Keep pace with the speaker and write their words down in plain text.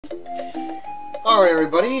Alright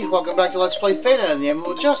everybody, welcome back to Let's Play Feda and the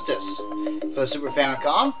Emblem of Justice. For the Super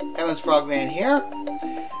Famicom, Heaven's Frogman here.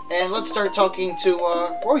 And let's start talking to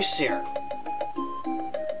Royce here.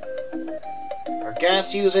 Our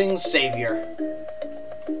gas-using savior.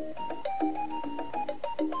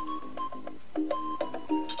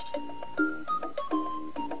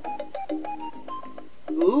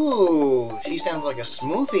 Ooh, she sounds like a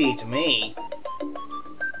smoothie to me.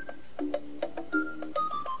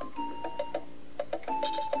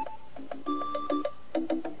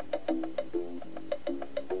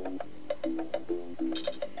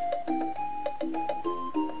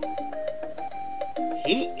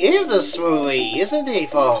 He is a smoothie, isn't he,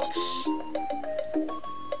 folks?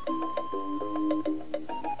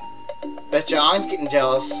 Bet John's getting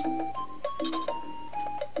jealous.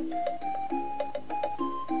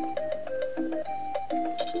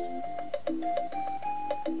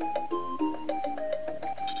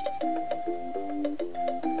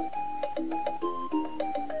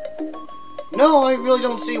 No, I really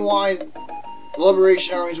don't see why the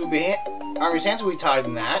Liberation Army's hands would be tied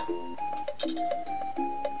in that.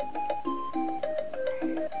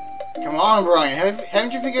 Come on, Brian.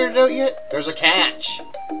 Haven't you figured it out yet? There's a catch.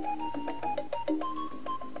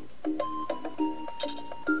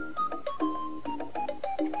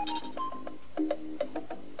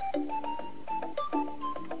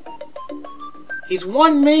 He's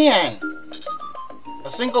one man. A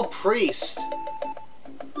single priest.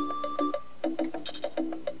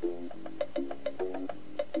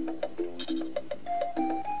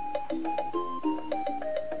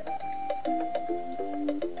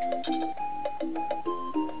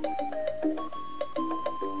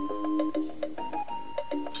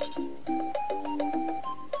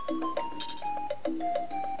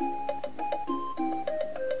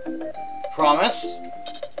 Promise?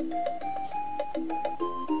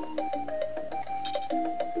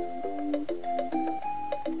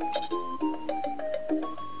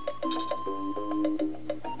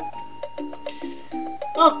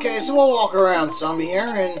 Okay, so we'll walk around some here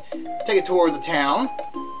and take a tour of the town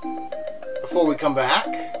before we come back.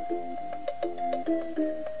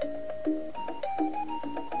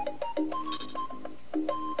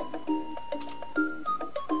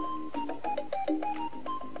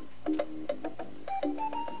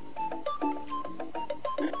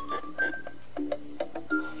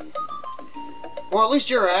 Well, at least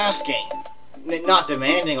you're asking, not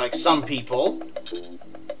demanding like some people.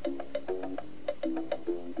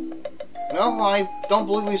 No, I don't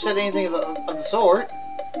believe we said anything of the sort.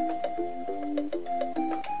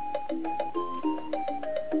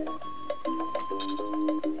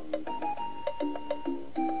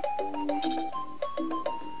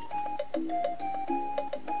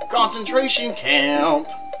 Concentration camp!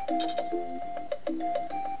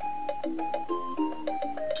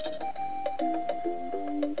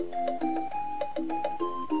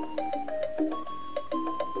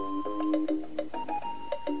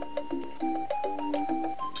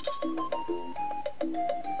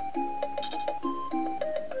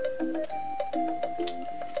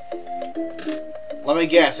 Let me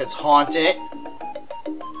guess, it's haunted.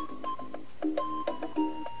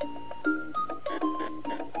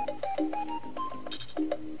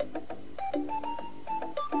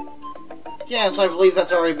 Yes, I believe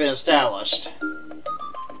that's already been established.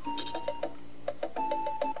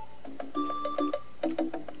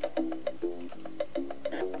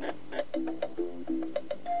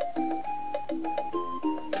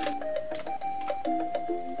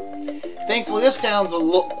 Thankfully, this town's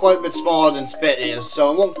quite a bit smaller than Spit is,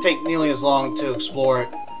 so it won't take nearly as long to explore it.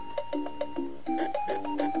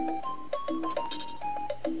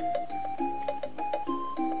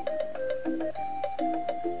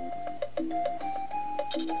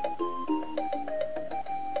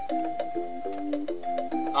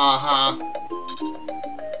 Uh-huh.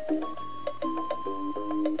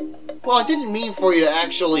 Well, I didn't mean for you to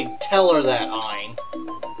actually tell her that, Ein.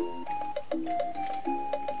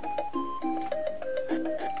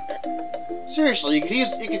 Seriously,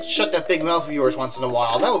 you could shut that big mouth of yours once in a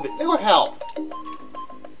while. That would help.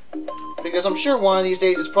 Because I'm sure one of these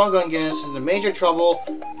days it's probably going to get us into major trouble.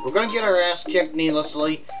 We're going to get our ass kicked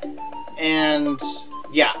needlessly, and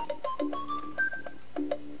yeah.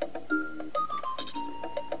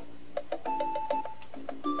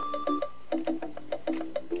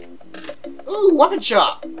 Ooh, weapon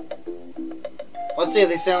shop. Let's see if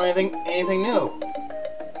they sell anything new.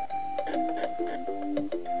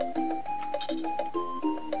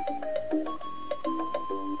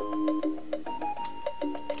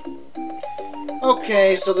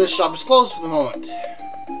 Okay, so this shop is closed for the moment.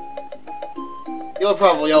 You'll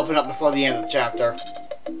probably open up before the end of the chapter.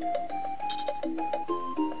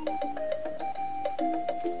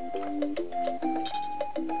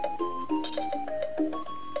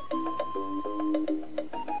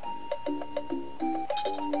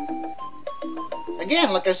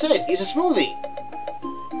 Again, like I said, he's a smoothie.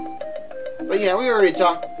 But yeah, we already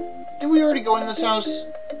talked. Did we already go in this house?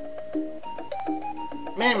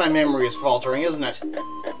 Man, my memory is faltering, isn't it?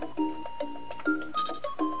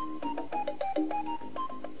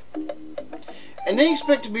 And they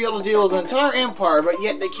expect to be able to deal with an entire empire, but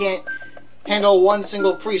yet they can't handle one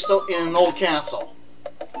single priest in an old castle.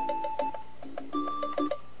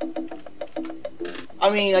 I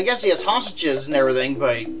mean, I guess he has hostages and everything,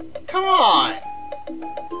 but come on!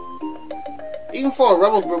 Even for a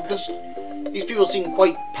rebel group, these people seem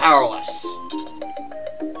quite powerless.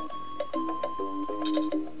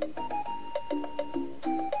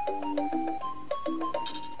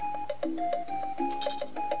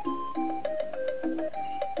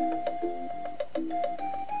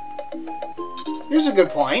 Here's a good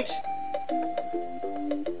point.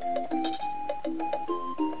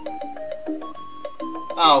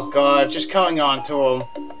 Oh god, just coming on to him.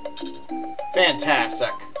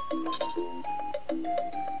 Fantastic.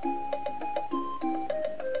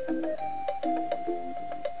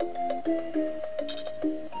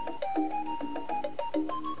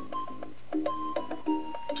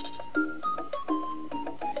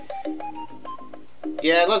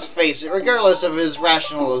 Yeah, let's face it, regardless of his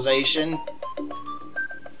rationalization,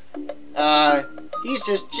 he's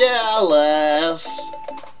just jealous.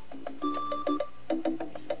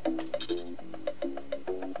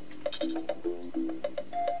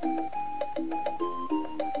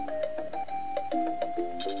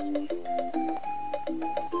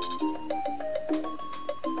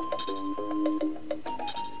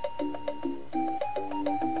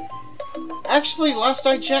 Actually, last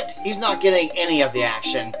I checked, he's not getting any of the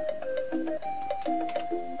action.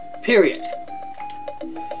 Period.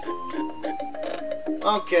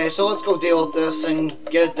 Okay, so let's go deal with this and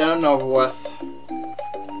get it done and over with.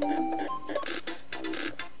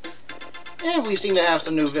 And we seem to have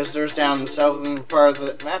some new visitors down in the southern part of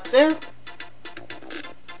the map there.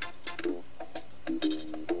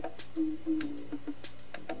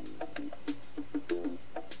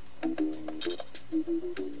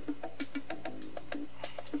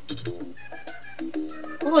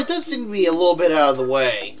 Well, it does seem to be a little bit out of the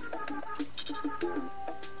way.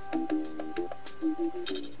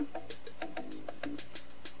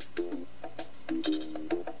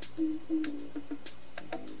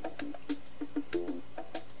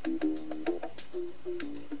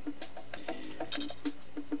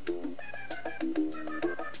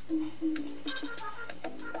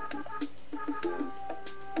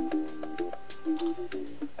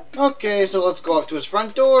 Okay, so let's go up to his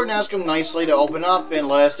front door and ask him nicely to open up and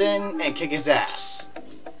let us in and kick his ass.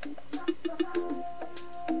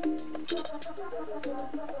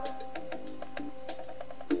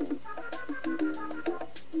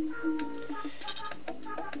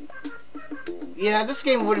 Yeah, this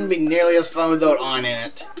game wouldn't be nearly as fun without On in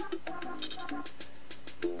it.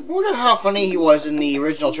 I wonder how funny he was in the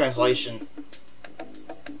original translation.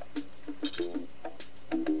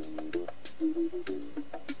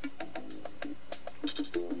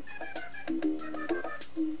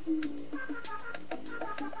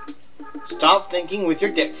 Stop thinking with your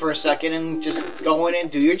dick for a second and just go in and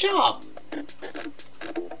do your job.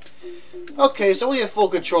 Okay, so we have full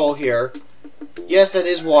control here. Yes, that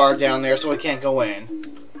is water down there, so we can't go in.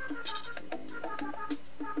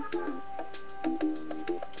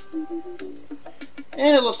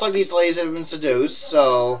 And it looks like these ladies have been seduced,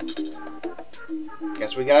 so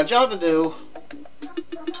guess we got a job to do.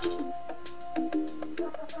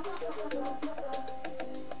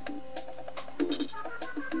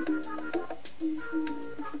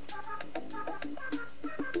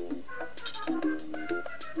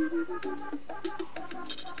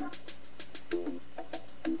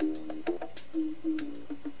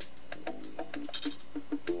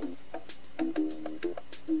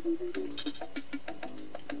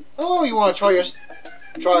 Oh, you want to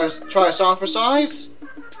try a song for size?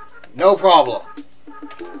 No problem.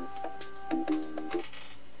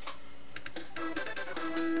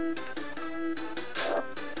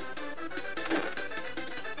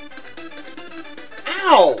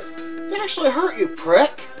 Ow! That actually hurt, you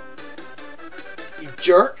prick. You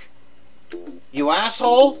jerk. You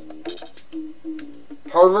asshole.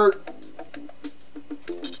 Pervert.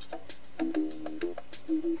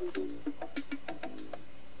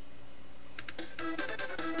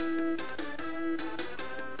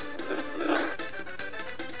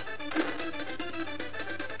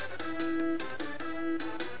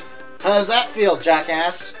 How does that feel,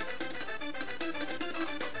 jackass?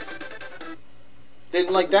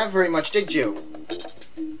 Didn't like that very much, did you?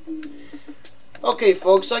 Okay,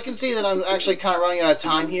 folks, I can see that I'm actually kind of running out of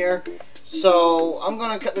time here, so I'm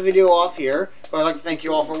going to cut the video off here. But I'd like to thank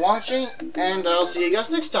you all for watching, and I'll see you guys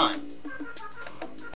next time.